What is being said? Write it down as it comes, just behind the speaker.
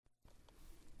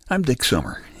I'm Dick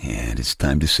Summer, and it's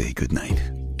time to say goodnight.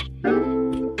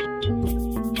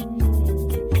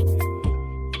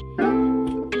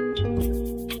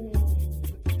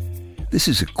 This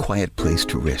is a quiet place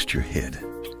to rest your head,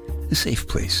 a safe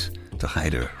place to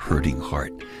hide a hurting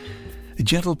heart, a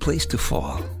gentle place to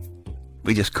fall.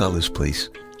 We just call this place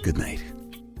goodnight.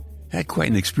 I had quite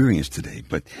an experience today,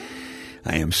 but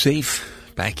I am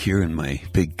safe back here in my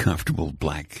big, comfortable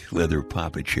black leather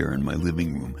papa chair in my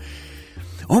living room.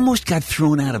 Almost got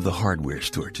thrown out of the hardware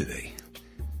store today.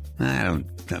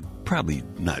 Probably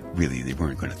not really. They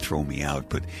weren't going to throw me out,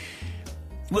 but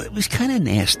well, it was kind of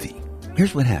nasty.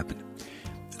 Here's what happened.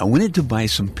 I went in to buy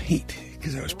some paint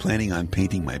because I was planning on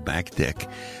painting my back deck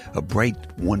a bright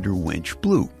Wonder Wench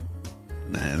blue.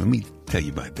 Now, let me tell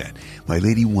you about that. My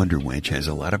lady Wonder Wench has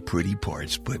a lot of pretty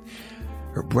parts, but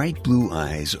her bright blue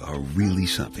eyes are really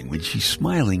something. When she's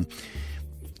smiling,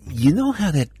 you know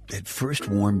how that first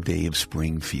warm day of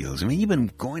spring feels. I mean, you've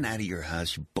been going out of your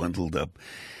house, you're bundled up,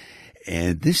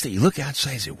 and this day you look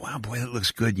outside and say, wow, boy, that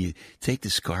looks good. And you take the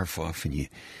scarf off and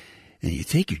you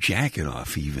take your jacket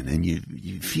off even, and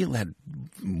you feel that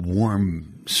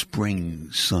warm spring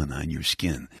sun on your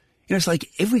skin. You know, it's like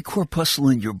every corpuscle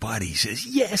in your body says,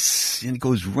 yes, and it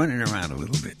goes running around a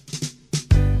little bit.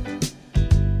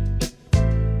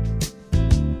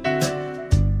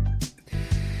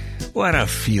 What a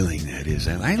feeling that is.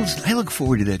 I look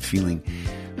forward to that feeling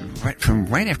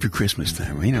right after Christmas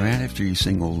time. You know, right after you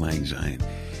sing Auld Lang Syne,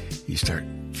 you start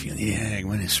feeling, yeah,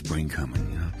 when is spring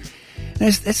coming? You know,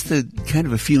 that's the kind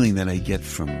of a feeling that I get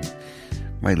from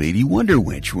my lady Wonder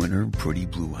Wench when her pretty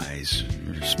blue eyes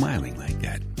are smiling like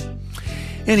that.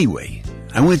 Anyway,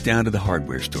 I went down to the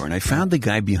hardware store and I found the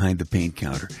guy behind the paint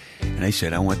counter, and I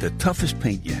said, I want the toughest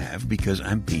paint you have because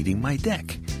I'm painting my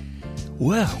deck.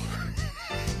 Well,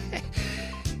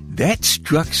 that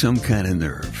struck some kind of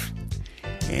nerve.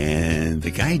 And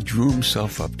the guy drew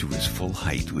himself up to his full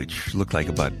height, which looked like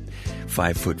about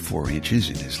 5'4"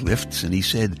 in his lifts, and he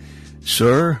said,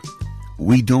 Sir,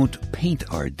 we don't paint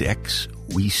our decks,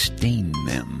 we stain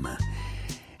them.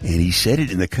 And he said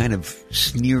it in the kind of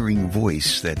sneering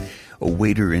voice that a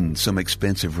waiter in some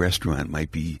expensive restaurant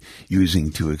might be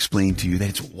using to explain to you that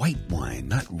it's white wine,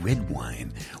 not red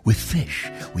wine. With fish,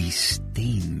 we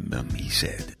stain them, he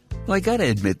said. Well, I gotta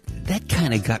admit, that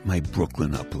kind of got my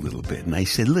Brooklyn up a little bit. And I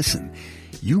said, listen,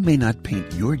 you may not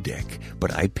paint your deck,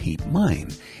 but I paint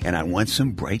mine. And I want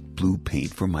some bright blue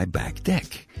paint for my back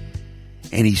deck.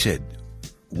 And he said,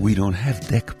 we don't have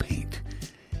deck paint.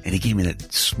 And he gave me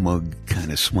that smug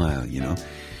kind of smile, you know.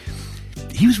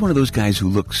 He was one of those guys who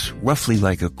looks roughly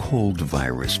like a cold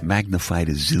virus, magnified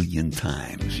a zillion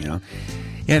times, you know.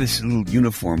 He had this little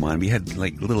uniform on. He had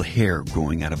like little hair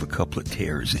growing out of a couple of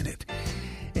tears in it.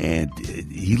 And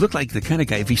he looked like the kind of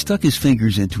guy, if he stuck his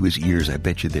fingers into his ears, I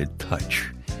bet you they'd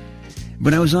touch.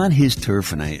 But I was on his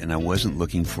turf, and I wasn't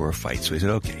looking for a fight. So I said,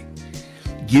 okay,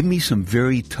 give me some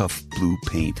very tough blue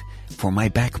paint for my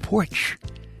back porch.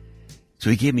 So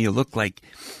he gave me a look like,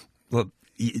 well,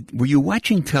 were you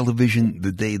watching television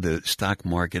the day the stock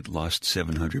market lost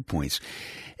 700 points?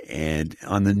 And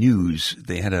on the news,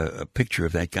 they had a picture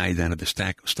of that guy down at the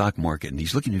stock market, and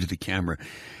he's looking into the camera,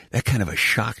 that kind of a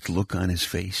shocked look on his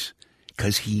face,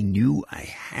 because he knew I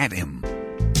had him.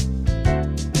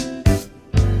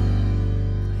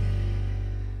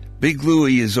 Big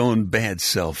Louie, his own bad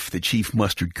self, the chief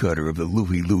mustard cutter of the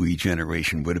Louie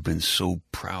generation, would have been so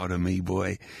proud of me,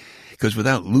 boy. Because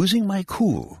without losing my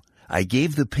cool, I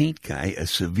gave the paint guy a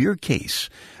severe case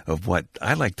of what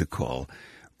I like to call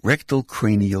rectal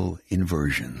cranial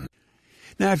inversion.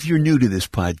 Now, if you're new to this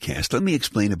podcast, let me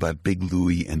explain about Big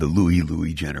Louie and the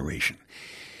Louie generation.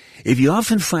 If you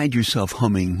often find yourself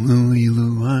humming, Louie,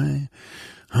 Louie,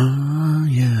 oh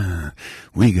yeah,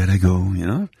 we gotta go, you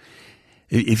know?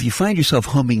 If you find yourself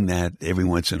humming that every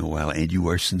once in a while and you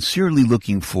are sincerely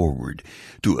looking forward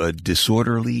to a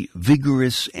disorderly,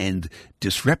 vigorous, and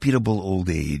disreputable old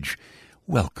age,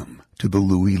 welcome to the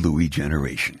Louie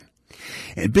generation.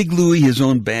 And Big Louie, his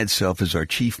own bad self, is our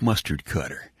chief mustard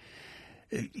cutter.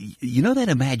 You know that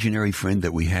imaginary friend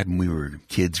that we had when we were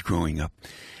kids growing up?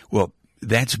 Well,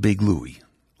 that's Big Louie,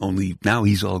 only now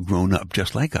he's all grown up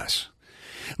just like us.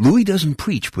 Louie doesn't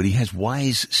preach, but he has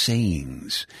wise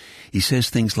sayings. He says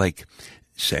things like,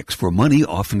 sex for money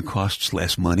often costs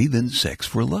less money than sex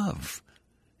for love.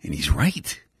 And he's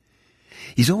right.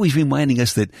 He's always reminding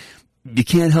us that you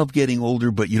can't help getting older,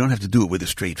 but you don't have to do it with a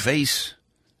straight face.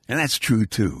 And that's true,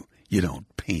 too. You don't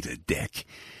paint a deck.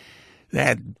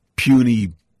 That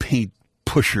puny paint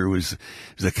pusher was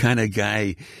the kind of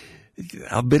guy,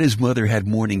 I'll bet his mother had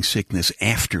morning sickness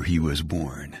after he was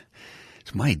born.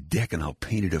 It's my deck and I'll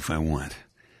paint it if I want.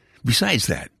 Besides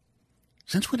that,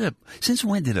 since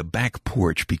when did a back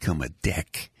porch become a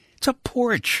deck? It's a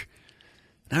porch.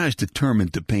 And I was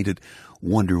determined to paint it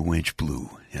Wonder Wench blue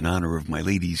in honor of my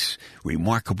lady's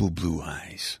remarkable blue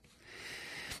eyes.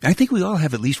 I think we all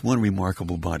have at least one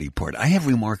remarkable body part. I have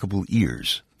remarkable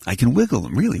ears. I can wiggle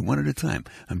them, really, one at a time.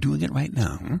 I'm doing it right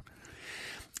now.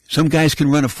 Some guys can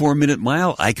run a 4-minute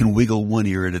mile. I can wiggle one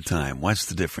ear at a time. What's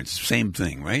the difference? Same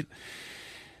thing, right?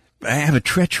 I have a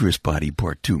treacherous body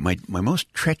part, too. My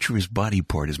most treacherous body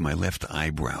part is my left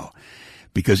eyebrow,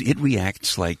 because it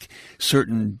reacts like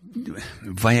certain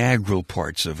Viagral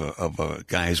parts of a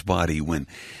guy's body when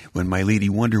my lady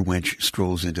Wonder Wench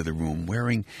strolls into the room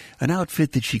wearing an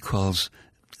outfit that she calls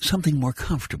something more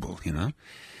comfortable,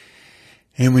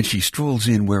 And when she strolls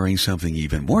in wearing something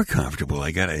even more comfortable, I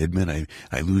gotta admit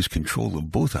I lose control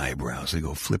of both eyebrows. They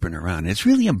go flipping around. It's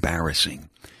really embarrassing.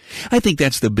 I think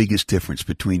that's the biggest difference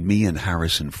between me and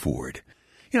Harrison Ford.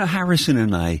 Harrison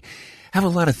and I have a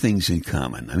lot of things in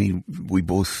common. I mean, we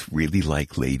both really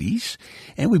like ladies,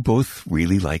 and we both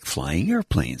really like flying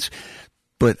airplanes.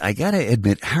 But I gotta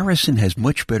admit, Harrison has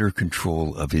much better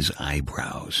control of his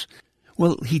eyebrows.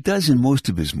 Well, he does in most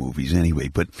of his movies anyway,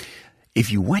 but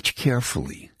if you watch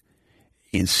carefully,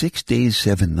 in 6 Days,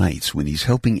 7 Nights, when he's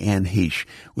helping Anne Heche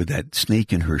with that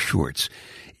snake in her shorts,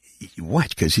 you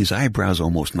watch, because his eyebrows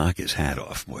almost knock his hat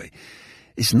off, boy.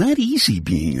 It's not easy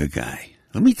being a guy.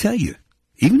 Let me tell you.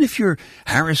 Even if you're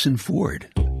Harrison Ford.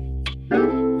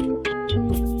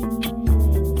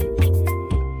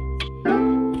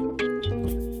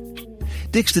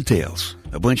 Dick's Details.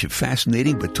 A bunch of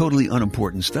fascinating but totally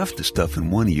unimportant stuff to stuff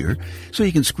in one ear, so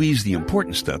you can squeeze the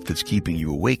important stuff that's keeping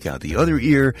you awake out the other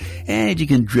ear, and you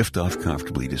can drift off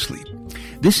comfortably to sleep.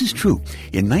 This is true.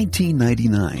 In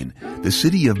 1999, the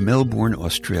city of Melbourne,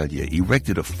 Australia,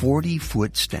 erected a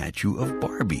 40-foot statue of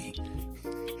Barbie.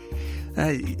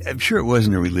 I'm sure it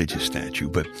wasn't a religious statue,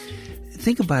 but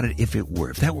think about it if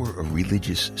that were a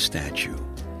religious statue.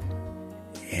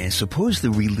 And suppose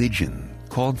the religion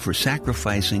called for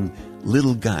sacrificing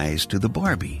little guys to the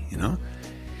Barbie,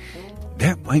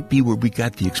 That might be where we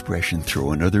got the expression,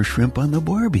 throw another shrimp on the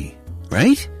Barbie,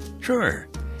 right? Sure.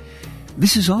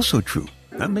 This is also true.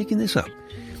 I'm making this up.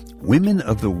 Women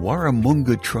of the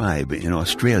Warramunga tribe in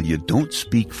Australia don't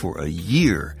speak for a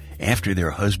year after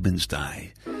their husbands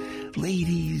die.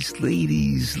 Ladies,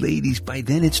 by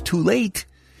then it's too late.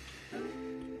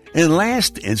 And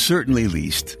last, and certainly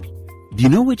least, do you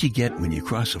know what you get when you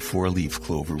cross a 4-leaf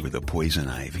clover with a poison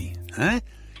ivy? Huh?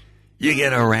 You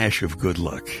get a rash of good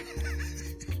luck.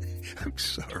 I'm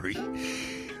sorry.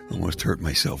 Almost hurt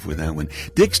myself with that one.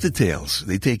 Dick's Details.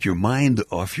 They take your mind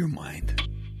off your mind.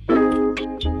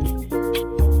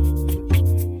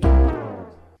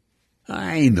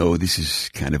 I know this is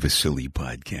kind of a silly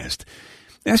podcast.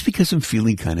 That's because I'm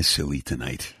feeling kind of silly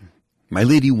tonight. My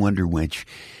lady Wonder Wench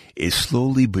is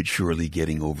slowly but surely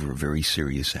getting over a very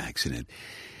serious accident,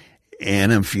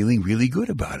 and I'm feeling really good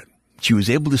about it. She was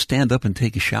able to stand up and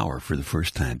take a shower for the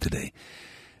first time today.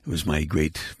 It was my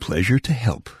great pleasure to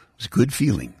help. It was a good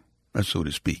feeling, so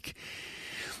to speak.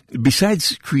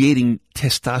 Besides creating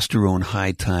testosterone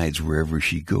high tides wherever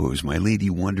she goes, my lady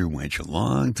Wonder Wench, a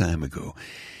long time ago,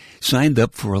 signed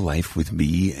up for a life with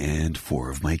me and 4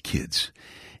 of my kids.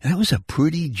 And that was a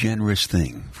pretty generous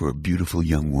thing for a beautiful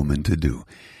young woman to do.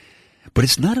 But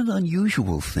it's not an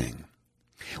unusual thing.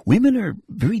 Women are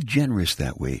very generous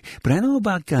that way, but I know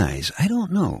about guys, I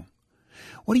don't know.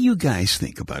 What do you guys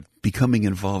think about becoming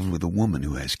involved with a woman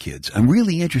who has kids? I'm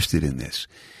really interested in this,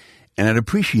 and I'd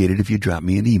appreciate it if you drop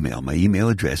me an email. My email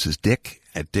address is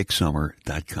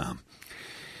dick@dicksummer.com.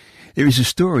 There is a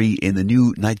story in the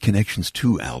new Night Connections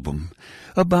 2 album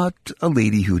about a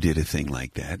lady who did a thing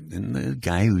like that, and a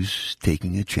guy who's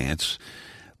taking a chance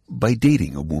by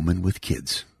dating a woman with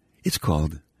kids. It's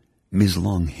called Ms.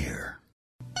 Longhair.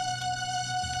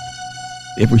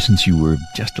 Ever since you were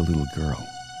just a little girl,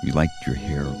 you liked your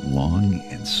hair long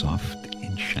and soft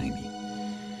and shiny.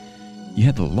 You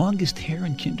had the longest hair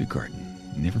in kindergarten.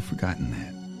 Never forgotten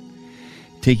that.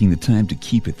 Taking the time to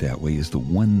keep it that way is the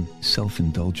one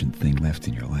self-indulgent thing left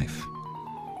in your life.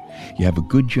 You have a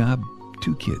good job,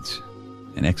 2 kids,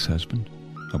 an ex-husband,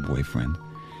 a boyfriend,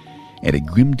 and a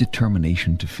grim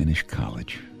determination to finish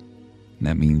college. And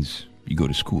that means you go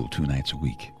to school 2 nights a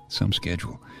week, some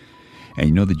schedule. And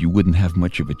you know that you wouldn't have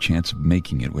much of a chance of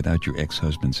making it without your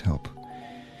ex-husband's help.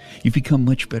 You've become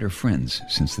much better friends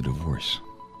since the divorce.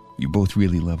 You both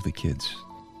really love the kids,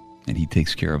 and he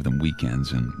takes care of them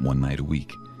weekends and 1 night a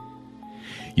week.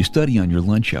 You study on your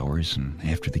lunch hours and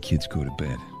after the kids go to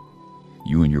bed.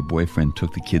 You and your boyfriend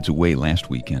took the kids away last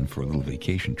weekend for a little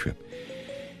vacation trip,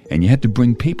 and you had to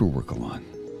bring paperwork along.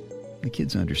 The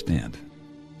kids understand.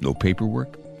 No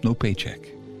paperwork, no paycheck.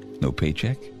 No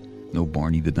paycheck, no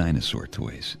Barney the Dinosaur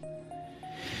toys.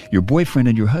 Your boyfriend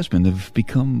and your husband have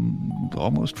become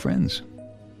almost friends.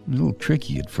 A little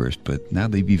tricky at first, but now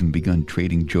they've even begun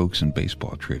trading jokes and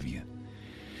baseball trivia.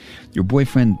 Your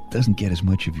boyfriend doesn't get as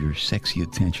much of your sexy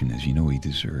attention as you know he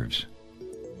deserves.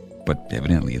 But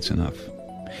evidently it's enough.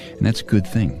 And that's a good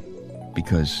thing,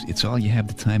 because it's all you have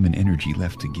the time and energy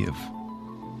left to give.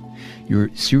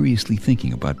 You're seriously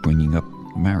thinking about bringing up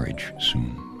marriage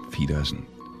soon, if he doesn't.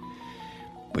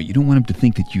 But you don't want him to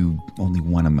think that you only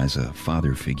want him as a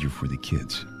father figure for the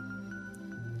kids.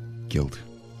 Guilt.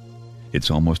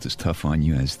 It's almost as tough on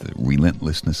you as the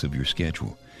relentlessness of your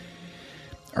schedule.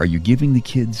 Are you giving the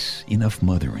kids enough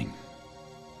mothering?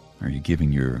 Are you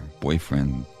giving your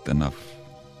boyfriend enough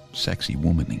sexy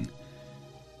womaning?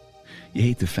 You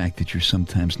hate the fact that you're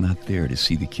sometimes not there to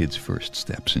see the kids' first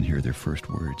steps and hear their first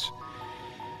words.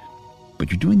 But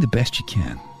you're doing the best you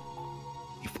can.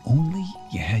 If only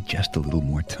you had just a little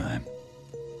more time.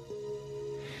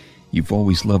 You've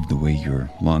always loved the way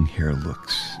your long hair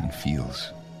looks and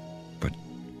feels, but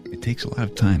it takes a lot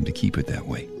of time to keep it that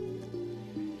way.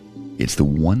 It's the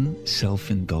one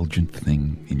self-indulgent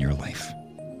thing in your life.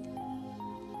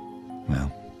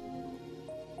 Well,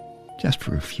 just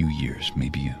for a few years,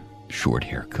 maybe a short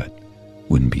haircut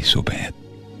wouldn't be so bad.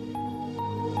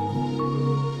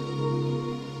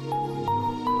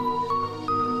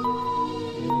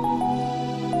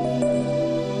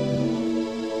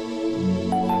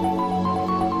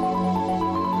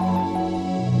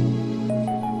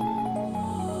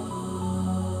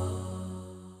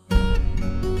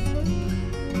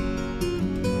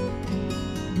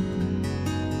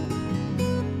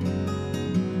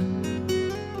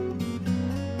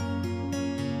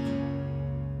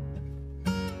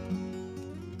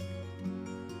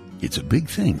 It's a big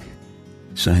thing,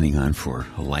 signing on for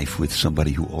a life with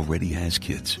somebody who already has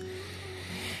kids.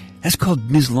 That's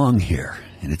called Ms. Longhair,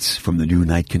 and it's from the new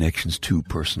Night Connections 2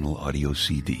 personal audio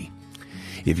CD.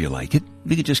 If you like it,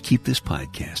 you can just keep this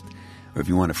podcast. Or if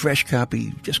you want a fresh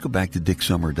copy, just go back to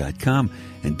dicksummer.com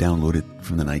and download it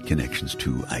from the Night Connections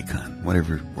 2 icon,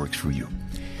 whatever works for you.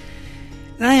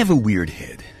 And I have a weird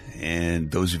head,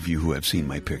 and those of you who have seen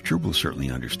my picture will certainly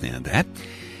understand that.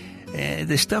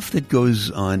 The stuff that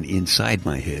goes on inside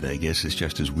my head, I guess, is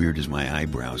just as weird as my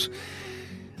eyebrows.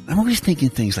 I'm always thinking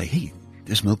things like, hey,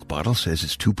 this milk bottle says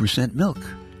it's 2% milk.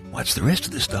 What's the rest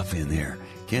of the stuff in there?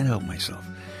 Can't help myself.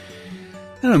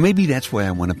 I don't know, maybe that's why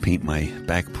I want to paint my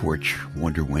back porch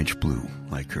Wonder Wench blue,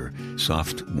 like her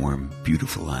soft, warm,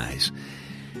 beautiful eyes.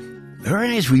 Her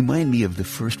eyes remind me of the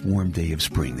first warm day of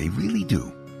spring. They really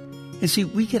do. And see,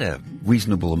 we get a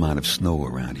reasonable amount of snow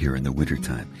around here in the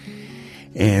wintertime.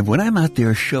 And when I'm out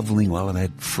there shoveling all of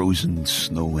that frozen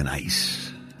snow and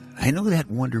ice, I know that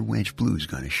Wonder Wench blue is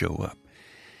going to show up.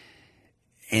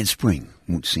 And spring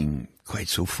won't seem quite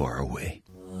so far away.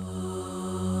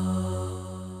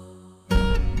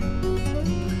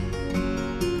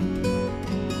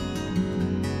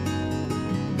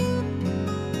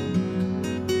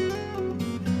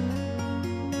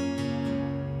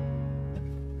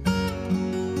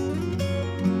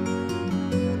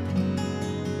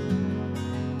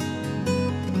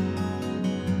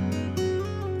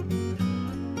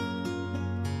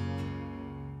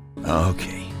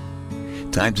 Okay,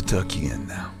 time to tuck you in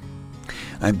now.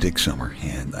 I'm Dick Summer,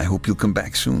 and I hope you'll come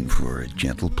back soon for a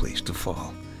gentle place to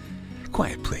fall.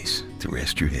 Quiet place to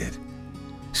rest your head.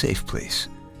 Safe place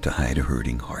to hide a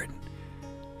hurting heart.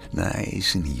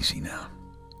 Nice and easy now.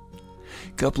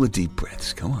 Couple of deep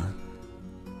breaths, come on.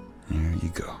 There you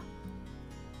go.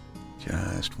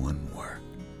 Just one more.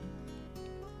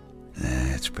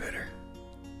 That's better.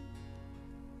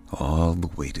 All the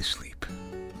way to sleep.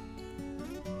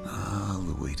 All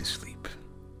the way to sleep.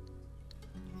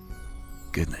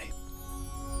 Good night.